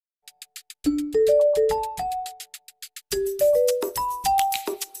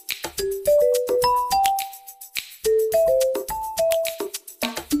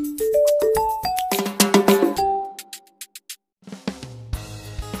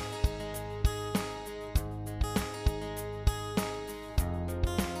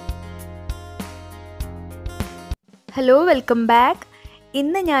Hello welcome back.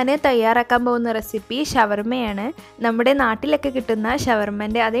 ഇന്ന് ഞാൻ തയ്യാറാക്കാൻ പോകുന്ന റെസിപ്പി ഷവർമയാണ്. നമ്മുടെ നാട്ടിലൊക്കെ കിട്ടുന്ന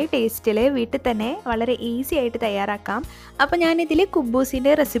ഷവർമൻ്റെ അതേ ടേസ്റ്റിൽ വീട്ടിൽ തന്നെ വളരെ ഈസി ആയിട്ട് തയ്യാറാക്കാം. അപ്പോൾ ഞാനിതിൽ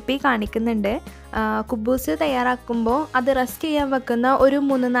കുബൂസിൻ്റെ റെസിപ്പി കാണിക്കുന്നുണ്ട്. കുബൂസ് തയ്യാറാക്കുമ്പോൾ അത് റെസ്റ്റ് ചെയ്യാൻ വെക്കുന്ന ഒരു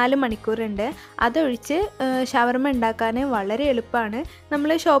 3-4 മണിക്കൂറുണ്ട്. അതൊഴിച്ച് ഷവർമ ഉണ്ടാക്കാൻ വളരെ എളുപ്പമാണ്.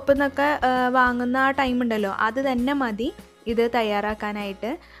 നമ്മൾ ഷോപ്പിൽ നിന്നൊക്കെ വാങ്ങുന്ന ആ ടൈം ഉണ്ടല്ലോ, അത് തന്നെ മതി ഇത്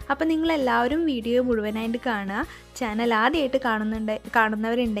തയ്യാറാക്കാനായിട്ട്. അപ്പോൾ നിങ്ങളെല്ലാവരും വീഡിയോ മുഴുവനായിട്ട് കാണുക. ചാനൽ ആദ്യമായിട്ട്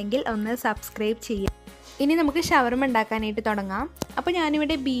കാണുന്നവരുണ്ടെങ്കിൽ ഒന്ന് സബ്സ്ക്രൈബ് ചെയ്യുക. ഇനി നമുക്ക് ഷവർമ ഉണ്ടാക്കാനായിട്ട് തുടങ്ങാം. അപ്പോൾ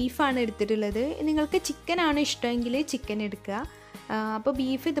ഞാനിവിടെ ബീഫാണ് എടുത്തിട്ടുള്ളത്. നിങ്ങൾക്ക് ചിക്കനാണ് ഇഷ്ടമെങ്കിൽ ചിക്കൻ എടുക്കുക. അപ്പോൾ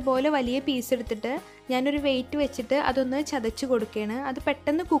ബീഫ് ഇതുപോലെ വലിയ പീസ് എടുത്തിട്ട് ഞാനൊരു വെയിറ്റ് വെച്ചിട്ട് അതൊന്ന് ചതച്ച് കൊടുക്കുകയാണ്. അത്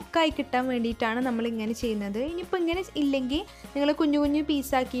പെട്ടെന്ന് കുക്കായി കിട്ടാൻ വേണ്ടിയിട്ടാണ് നമ്മളിങ്ങനെ ചെയ്യുന്നത്. ഇനിയിപ്പോൾ ഇങ്ങനെ ഇല്ലെങ്കിൽ നിങ്ങൾ കുഞ്ഞു കുഞ്ഞു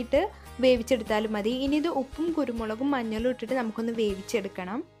പീസാക്കിയിട്ട് വേവിച്ചെടുത്താലും മതി. ഇനി ഇത് ഉപ്പും കുരുമുളകും മഞ്ഞളും ഇട്ടിട്ട് നമുക്കൊന്ന്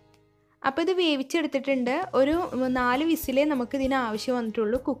വേവിച്ചെടുക്കണം. അപ്പോൾ ഇത് വേവിച്ചെടുത്തിട്ടുണ്ട്. ഒരു 4 വിസിലേ നമുക്കിതിന് ആവശ്യം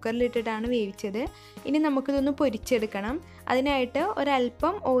വന്നിട്ടുള്ളൂ. കുക്കറിലിട്ടിട്ടാണ് വേവിച്ചത്. ഇനി നമുക്കിതൊന്ന് പൊരിച്ചെടുക്കണം. അതിനായിട്ട്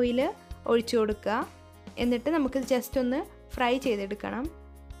ഒരല്പം ഓയിൽ ഒഴിച്ചു കൊടുക്കുക. എന്നിട്ട് നമുക്ക് ജസ്റ്റ് ഒന്ന് ഫ്രൈ ചെയ്തെടുക്കണം.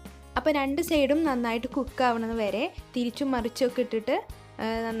 അപ്പോൾ 2 സൈഡും നന്നായിട്ട് കുക്കാവുന്നത് വരെ തിരിച്ചും മറിച്ചൊക്കെ ഇട്ടിട്ട്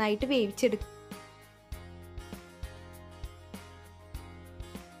നന്നായിട്ട് വേവിച്ചെടുക്കുക.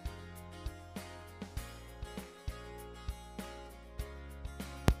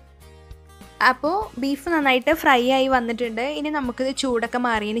 അപ്പോൾ ബീഫ് നന്നായിട്ട് ഫ്രൈ ആയി വന്നിട്ടുണ്ട്. ഇനി നമുക്കിത് ചൂടൊക്കെ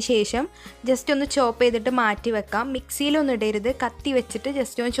മാറിയതിന് ശേഷം ജസ്റ്റ് ഒന്ന് ചോപ്പ് ചെയ്തിട്ട് മാറ്റി വെക്കാം. മിക്സിയിലൊന്നും ഇടരുത്, കത്തി വെച്ചിട്ട്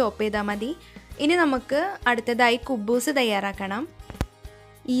ജസ്റ്റ് ഒന്ന് ചോപ്പ് ചെയ്താൽ മതി. ഇനി നമുക്ക് അടുത്തതായി കുബൂസ് തയ്യാറാക്കണം.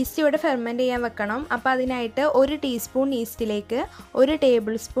 ഈസ്റ്റ് ഇവിടെ ഫെർമെൻറ്റ് ചെയ്യാൻ വെക്കണം. അപ്പോൾ അതിനായിട്ട് 1 ടീസ്പൂൺ ഈസ്റ്റിലേക്ക് 1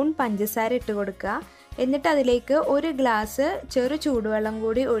 ടേബിൾ സ്പൂൺ പഞ്ചസാര ഇട്ട് കൊടുക്കുക. എന്നിട്ട് അതിലേക്ക് 1 ഗ്ലാസ് ചെറു ചൂടുവെള്ളം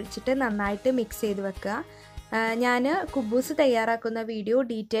കൂടി ഒഴിച്ചിട്ട് നന്നായിട്ട് മിക്സ് ചെയ്ത് വെക്കുക. ഞാൻ കുബൂസ് തയ്യാറാക്കുന്ന വീഡിയോ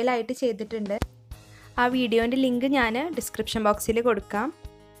ഡീറ്റെയിൽ ആയിട്ട് ചെയ്തിട്ടുണ്ട്. ആ വീഡിയോൻ്റെ ലിങ്ക് ഞാൻ ഡിസ്ക്രിപ്ഷൻ ബോക്സിൽ കൊടുക്കാം.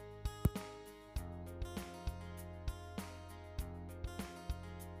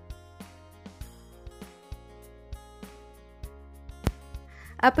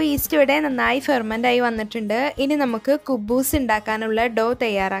 അപ്പോൾ ഈസ്റ്റ് ഇവിടെ നന്നായി ഫെർമെൻ്റായി വന്നിട്ടുണ്ട്. ഇനി നമുക്ക് കുബൂസ് ഉണ്ടാക്കാനുള്ള ഡോ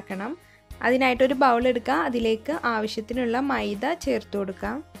തയ്യാറാക്കണം. അതിനായിട്ടൊരു ബൗൾ എടുക്കുക. അതിലേക്ക് ആവശ്യത്തിനുള്ള മൈദ ചേർത്ത്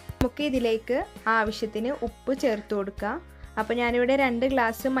കൊടുക്കാം. നമുക്ക് ഇതിലേക്ക് ആവശ്യത്തിന് ഉപ്പ് ചേർത്ത് കൊടുക്കുക. അപ്പോൾ ഞാനിവിടെ 2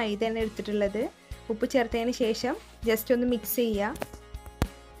 ഗ്ലാസ് മൈദയാണ് എടുത്തിട്ടുള്ളത്. ഉപ്പ് ചേർത്തതിന് ശേഷം ജസ്റ്റ് ഒന്ന് മിക്സ് ചെയ്യുക.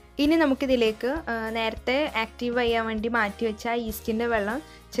 ഇനി നമുക്കിതിലേക്ക് നേരത്തെ ആക്റ്റീവ് ചെയ്യാൻ വേണ്ടി മാറ്റി വെച്ച ഈസ്റ്റിൻ്റെ വെള്ളം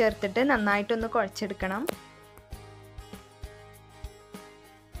ചേർത്തിട്ട് നന്നായിട്ടൊന്ന് കുഴച്ചെടുക്കണം.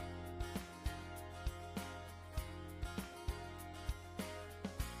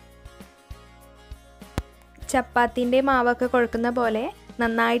 ചപ്പാത്തിൻ്റെ മാവൊക്കെ കുഴക്കുന്ന പോലെ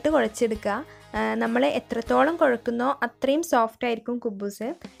നന്നായിട്ട് കുഴച്ചെടുക്കുക. നമ്മൾ എത്രത്തോളം കുഴക്കുന്നോ അത്രയും സോഫ്റ്റ് ആയിരിക്കും കുബൂസ്.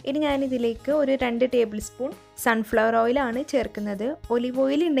 ഇനി ഞാനിതിലേക്ക് ഒരു 2 ടേബിൾ സ്പൂൺ സൺഫ്ലവർ ഓയിലാണ് ചേർക്കുന്നത്. ഒലിവ്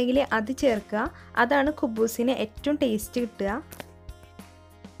ഓയിൽ ഉണ്ടെങ്കിൽ അത് ചേർക്കുക. അതാണ് കുബൂസിന് ഏറ്റവും ടേസ്റ്റ് കിട്ടുക.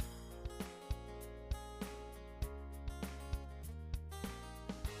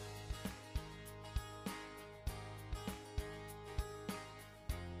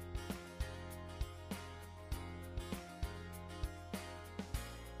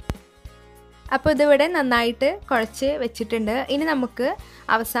 അപ്പോൾ ഇതിവിടെ നന്നായിട്ട് കുഴച്ച് വെച്ചിട്ടുണ്ട്. ഇനി നമുക്ക്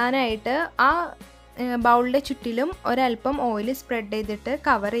അവസാനമായിട്ട് ആ ബൗളിൻ്റെ ചുറ്റിലും ഒരല്പം ഓയിൽ സ്പ്രെഡ് ചെയ്തിട്ട്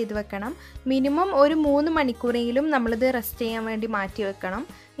കവർ ചെയ്ത് വെക്കണം. മിനിമം ഒരു 3 മണിക്കൂറെങ്കിലും നമ്മളിത് റെസ്റ്റ് ചെയ്യാൻ വേണ്ടി മാറ്റി വെക്കണം.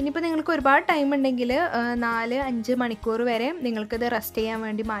 ഇനിയിപ്പോൾ നിങ്ങൾക്ക് ഒരുപാട് ടൈം ഉണ്ടെങ്കിൽ 4-5 മണിക്കൂർ വരെ നിങ്ങൾക്കിത് റെസ്റ്റ് ചെയ്യാൻ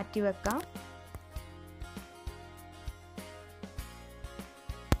വേണ്ടി മാറ്റി വെക്കാം.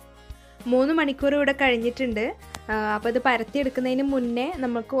 3 മണിക്കൂർ ഇവിടെ കഴിഞ്ഞിട്ടുണ്ട്. അപ്പോൾ ഇത് പരത്തിയെടുക്കുന്നതിന് മുന്നേ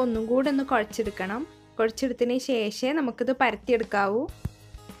നമുക്ക് ഒന്നും കൂടെ ഒന്ന് കുഴച്ചെടുക്കണം. കുഴച്ചെടുത്തതിന് ശേഷമേ നമുക്കിത് പരത്തിയെടുക്കാവൂ.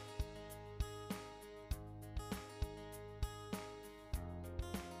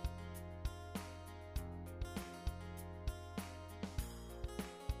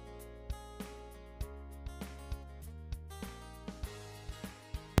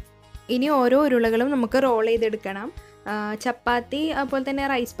 ഇനി ഓരോ ഉരുളകളും നമുക്ക് റോൾ ചെയ്തെടുക്കണം. ചപ്പാത്തി അതുപോലെ തന്നെ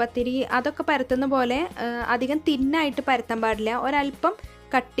റൈസ് പത്തിരി അതൊക്കെ പരത്തുന്ന പോലെ അധികം തിന്നായിട്ട് പരത്താൻ പാടില്ല. ഒരല്പം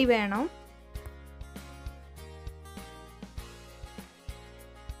കട്ടി വേണം.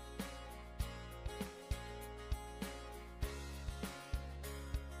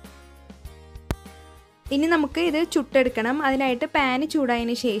 ഇനി നമുക്ക് ഇത് ചുട്ടെടുക്കണം. അതിനായിട്ട് പാന്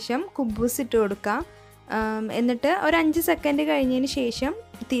ചൂടായതിന് ശേഷം കുബൂസ് ഇട്ട് കൊടുക്കാം. എന്നിട്ട് ഒരു 5 സെക്കൻഡ് കഴിഞ്ഞതിന് ശേഷം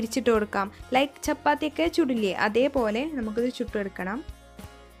തിരിച്ചിട്ട് കൊടുക്കാം. ലൈക്ക് ചപ്പാത്തിയൊക്കെ ചുടില്ലേ, അതേപോലെ നമുക്കിത് ചുട്ടെടുക്കണം.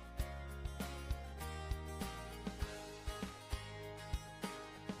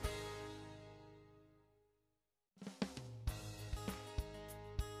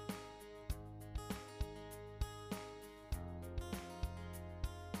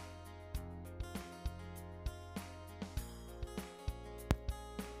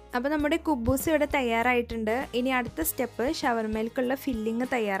 അപ്പോൾ നമ്മുടെ കുബൂസ് ഇവിടെ തയ്യാറായിട്ടുണ്ട്. ഇനി അടുത്ത സ്റ്റെപ്പ് ഷവർമയിലേക്കുള്ള ഫില്ലിങ്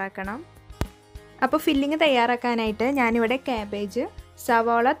തയ്യാറാക്കണം. അപ്പോൾ ഫില്ലിങ് തയ്യാറാക്കാനായിട്ട് ഞാനിവിടെ കാബേജ്,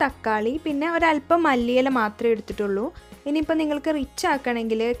 സവാള, തക്കാളി, പിന്നെ ഒരല്പം മല്ലിയില മാത്രമേ എടുത്തിട്ടുള്ളൂ. ഇനിയിപ്പോൾ നിങ്ങൾക്ക് റിച്ച്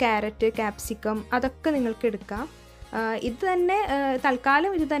ആക്കണമെങ്കിൽ ക്യാരറ്റ്, ക്യാപ്സിക്കം അതൊക്കെ നിങ്ങൾക്ക് എടുക്കാം. ഇത് തന്നെ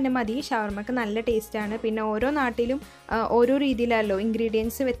തൽക്കാലം ഇത് തന്നെ മതി. ഷവർമക്ക് നല്ല ടേസ്റ്റാണ്. പിന്നെ ഓരോ നാട്ടിലും ഓരോ രീതിയിലല്ലോ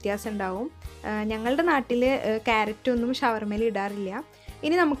ഇൻഗ്രീഡിയൻസ് വ്യത്യാസം ഉണ്ടാവും. ഞങ്ങളുടെ നാട്ടിൽ ക്യാരറ്റൊന്നും ഷവർമയിൽ ഇടാറില്ല.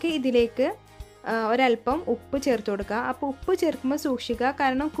 ഇനി നമുക്ക് ഇതിലേക്ക് ഒരല്പം ഉപ്പ് ചേർത്ത് കൊടുക്കുക. അപ്പോൾ ഉപ്പ് ചേർക്കുമ്പോൾ സൂക്ഷിക്കുക,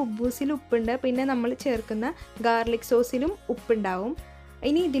 കാരണം കുബൂസിൽ ഉപ്പുണ്ട്, പിന്നെ നമ്മൾ ചേർക്കുന്ന ഗാർലിക് സോസിലും ഉപ്പുണ്ടാവും.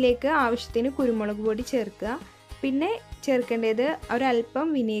 ഇനി ഇതിലേക്ക് ആവശ്യത്തിന് കുരുമുളക് പൊടി ചേർക്കുക. പിന്നെ ചേർക്കേണ്ടത് ഒരല്പം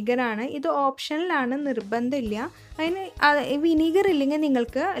വിനീഗറാണ്. ഇത് ഓപ്ഷണലാണ്, നിർബന്ധമില്ല. അതിന് വിനീഗർ ഇല്ലെങ്കിൽ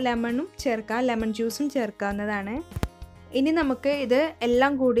നിങ്ങൾക്ക് ലെമണും ചേർക്കാം, ലെമൺ ജ്യൂസും ചേർക്കാവുന്നതാണ്. ഇനി നമുക്ക് ഇത്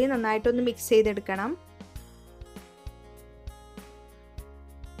എല്ലാം കൂടി നന്നായിട്ടൊന്ന് മിക്സ് ചെയ്തെടുക്കണം.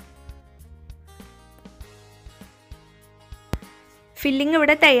 ഫില്ലിംഗ്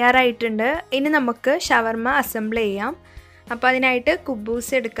ഇവിടെ തയ്യാറായിട്ടുണ്ട്. ഇനി നമുക്ക് ഷവർമ അസംബിൾ ചെയ്യാം. അപ്പോൾ അതിനായിട്ട്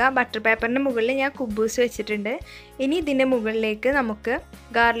കുബൂസ് എടുക്കുക. ബട്ടർ പേപ്പറിൻ്റെ മുകളിൽ ഞാൻ കുബൂസ് വെച്ചിട്ടുണ്ട്. ഇനി ഇതിൻ്റെ മുകളിലേക്ക് നമുക്ക്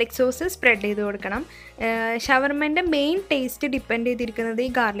ഗാർലിക് സോസ് സ്പ്രെഡ് ചെയ്ത് കൊടുക്കണം. ഷവർമേൻ്റെ മെയിൻ ടേസ്റ്റ് ഡിപ്പെൻഡ് ചെയ്തിരിക്കുന്നത് ഈ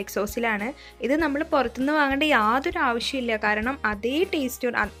ഗാർലിക് സോസിലാണ്. ഇത് നമ്മൾ പുറത്തുനിന്ന് വാങ്ങേണ്ട യാതൊരു ആവശ്യമില്ല, കാരണം അതേ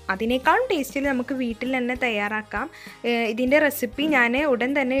ടേസ്റ്റ്, അതിനേക്കാളും ടേസ്റ്റിൽ നമുക്ക് വീട്ടിൽ തന്നെ തയ്യാറാക്കാം. ഇതിൻ്റെ റെസിപ്പി ഞാൻ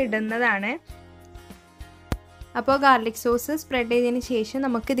ഉടൻ തന്നെ ഇടുന്നതാണ്. അപ്പോൾ ഗാർലിക് സോസ് സ്പ്രെഡ് ചെയ്തതിന് ശേഷം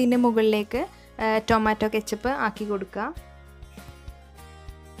നമുക്ക് ഇതിൻ്റെ മുകളിലേക്ക് ടൊമാറ്റോ കെച്ചപ്പ് ആക്കി കൊടുക്കുക.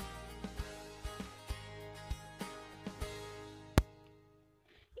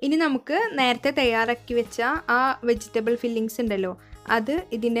 ഇനി നമുക്ക് നേരത്തെ തയ്യാറാക്കി വെച്ച ആ വെജിറ്റബിൾ ഫില്ലിങ്സ് ഉണ്ടല്ലോ, അത്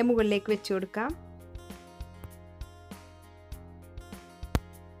ഇതിൻ്റെ മുകളിലേക്ക് വെച്ച് കൊടുക്കാം.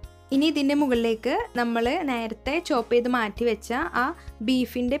 ഇനി ഇതിൻ്റെ മുകളിലേക്ക് നമ്മൾ നേരത്തെ ചോപ്പ് ചെയ്ത് മാറ്റി വെച്ച ആ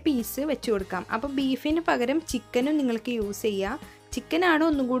ബീഫിൻ്റെ പീസ് വെച്ച് കൊടുക്കാം. അപ്പോൾ ബീഫിന് പകരം ചിക്കനും നിങ്ങൾക്ക് യൂസ് ചെയ്യാം. ചിക്കനാണ്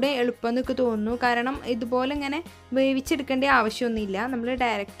ഒന്നും കൂടെ എളുപ്പം എന്നൊക്കെ തോന്നുന്നു, കാരണം ഇതുപോലെ ഇങ്ങനെ വേവിച്ചെടുക്കേണ്ട ആവശ്യമൊന്നുമില്ല. നമ്മൾ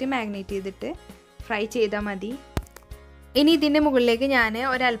ഡയറക്റ്റ് മാഗ്നേറ്റ് ചെയ്തിട്ട് ഫ്രൈ ചെയ്താൽ മതി. ഇനി ഇതിൻ്റെ മുകളിലേക്ക് ഞാൻ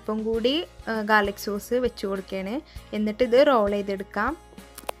ഒരല്പം കൂടി ഗാർലിക് സോസ് വെച്ച് കൊടുക്കുകയാണ്. എന്നിട്ട് ഇത് റോൾ ചെയ്തെടുക്കാം.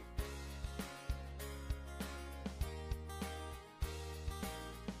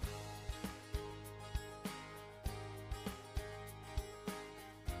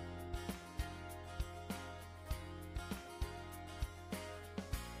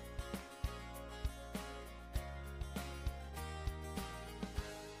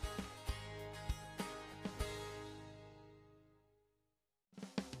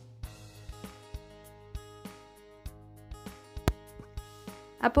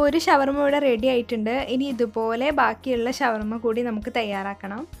 അപ്പോൾ ഒരു ഷവർമ ഇവിടെ റെഡി ആയിട്ടുണ്ട്. ഇനി ഇതുപോലെ ബാക്കിയുള്ള ഷവർമ കൂടി നമുക്ക്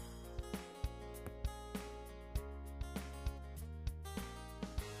തയ്യാറാക്കണം.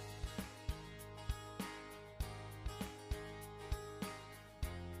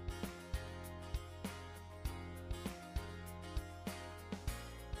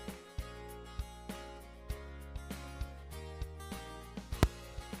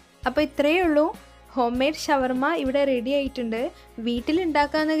 അപ്പോൾ ഇത്രയേ ഉള്ളൂ. ഹോം മെയ്ഡ് ഷവർമ ഇവിടെ റെഡി ആയിട്ടുണ്ട്.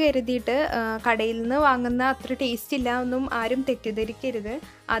 വീട്ടിലുണ്ടാക്കാമെന്ന് കരുതിയിട്ട് കടയിൽ നിന്ന് വാങ്ങുന്ന അത്ര ടേസ്റ്റ് ഇല്ല ഒന്നും ആരും തെറ്റിദ്ധരിക്കരുത്.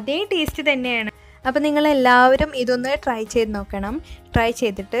 അതേ ടേസ്റ്റ് തന്നെയാണ്. അപ്പോൾ നിങ്ങളെല്ലാവരും ഇതൊന്ന് ട്രൈ ചെയ്ത് നോക്കണം. ട്രൈ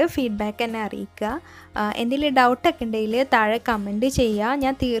ചെയ്തിട്ട് ഫീഡ്ബാക്ക് എന്നെ അറിയിക്കുക. എന്തെങ്കിലും ഡൗട്ടൊക്കെ ഉണ്ടെങ്കിൽ താഴെ കമൻറ്റ് ചെയ്യുക.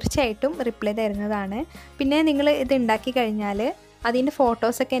 ഞാൻ തീർച്ചയായിട്ടും റിപ്ലൈ തരുന്നതാണ്. പിന്നെ നിങ്ങൾ ഇത് ഉണ്ടാക്കി കഴിഞ്ഞാൽ അതിൻ്റെ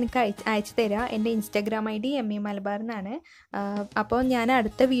ഫോട്ടോസൊക്കെ എനിക്ക് അയച്ചു തരിക. എൻ്റെ ഇൻസ്റ്റാഗ്രാം ID MEMalabar എന്നാണ്. അപ്പോൾ ഞാൻ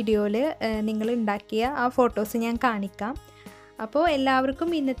അടുത്ത വീഡിയോയിൽ നിങ്ങൾ ഉണ്ടാക്കിയ ആ ഫോട്ടോസ് ഞാൻ കാണിക്കാം. അപ്പോൾ എല്ലാവർക്കും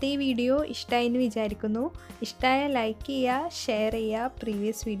ഇന്നത്തെ ഈ വീഡിയോ ഇഷ്ടമായി എന്ന് വിചാരിക്കുന്നു. ഇഷ്ടമായ ലൈക്ക് ചെയ്യുക, ഷെയർ ചെയ്യുക,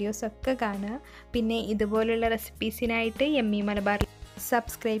 പ്രീവിയസ് വീഡിയോസൊക്കെ കാണുക. പിന്നെ ഇതുപോലുള്ള റെസിപ്പീസിനായിട്ട് MEMalabar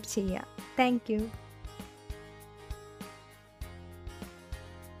സബ്സ്ക്രൈബ് ചെയ്യുക. Thank you.